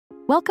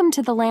Welcome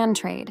to the land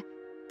trade.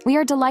 We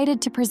are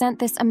delighted to present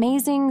this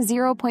amazing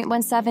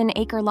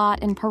 0.17-acre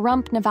lot in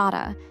Pahrump,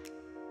 Nevada.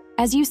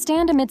 As you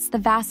stand amidst the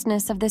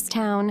vastness of this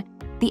town,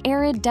 the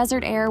arid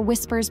desert air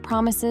whispers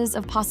promises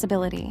of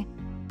possibility.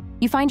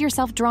 You find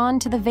yourself drawn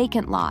to the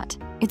vacant lot,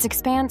 its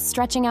expanse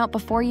stretching out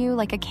before you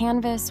like a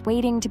canvas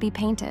waiting to be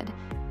painted.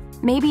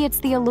 Maybe it's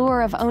the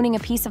allure of owning a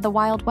piece of the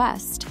Wild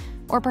West,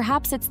 or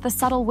perhaps it's the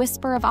subtle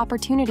whisper of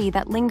opportunity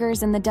that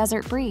lingers in the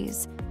desert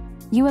breeze.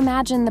 You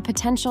imagine the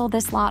potential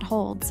this lot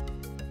holds,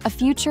 a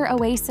future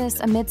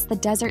oasis amidst the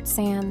desert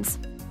sands,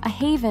 a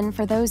haven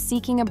for those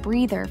seeking a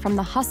breather from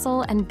the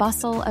hustle and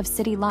bustle of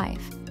city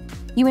life.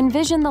 You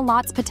envision the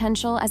lot's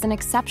potential as an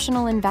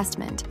exceptional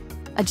investment,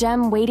 a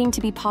gem waiting to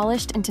be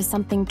polished into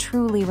something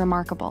truly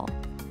remarkable.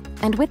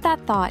 And with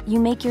that thought, you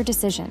make your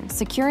decision,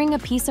 securing a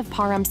piece of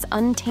Pahrump's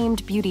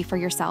untamed beauty for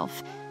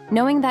yourself,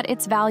 knowing that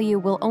its value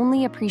will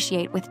only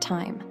appreciate with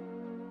time.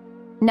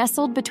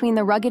 Nestled between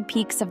the rugged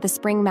peaks of the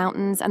Spring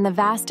Mountains and the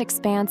vast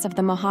expanse of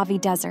the Mojave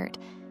Desert,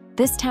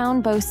 this town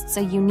boasts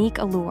a unique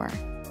allure.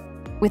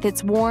 With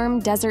its warm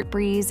desert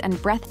breeze and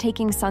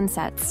breathtaking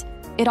sunsets,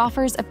 it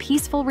offers a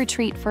peaceful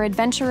retreat for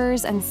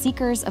adventurers and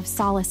seekers of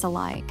solace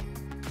alike.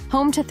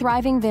 Home to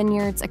thriving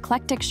vineyards,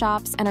 eclectic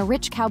shops, and a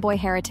rich cowboy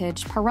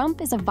heritage,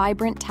 Pahrump is a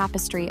vibrant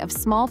tapestry of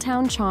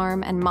small-town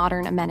charm and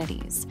modern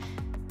amenities.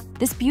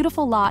 This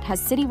beautiful lot has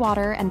city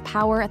water and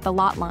power at the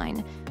lot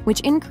line,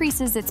 which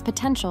increases its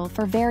potential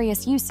for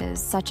various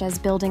uses, such as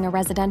building a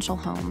residential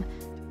home,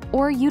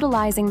 or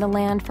utilizing the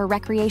land for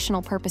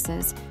recreational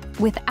purposes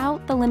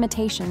without the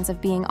limitations of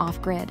being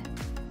off-grid.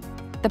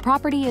 The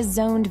property is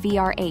zoned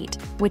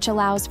VR8, which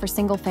allows for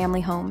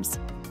single-family homes.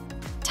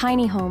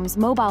 Tiny homes,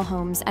 mobile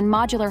homes, and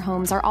modular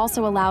homes are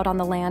also allowed on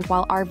the land,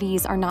 while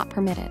RVs are not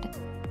permitted.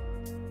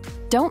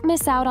 Don't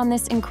miss out on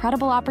this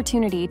incredible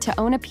opportunity to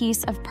own a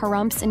piece of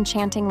Pahrump's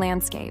enchanting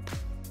landscape.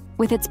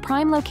 With its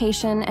prime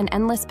location and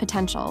endless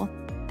potential,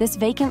 this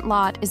vacant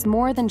lot is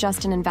more than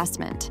just an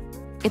investment.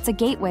 It's a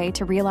gateway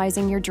to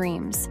realizing your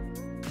dreams.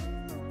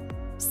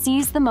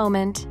 Seize the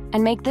moment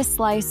and make this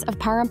slice of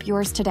Pahrump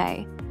yours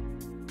today.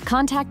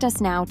 Contact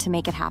us now to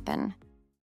make it happen.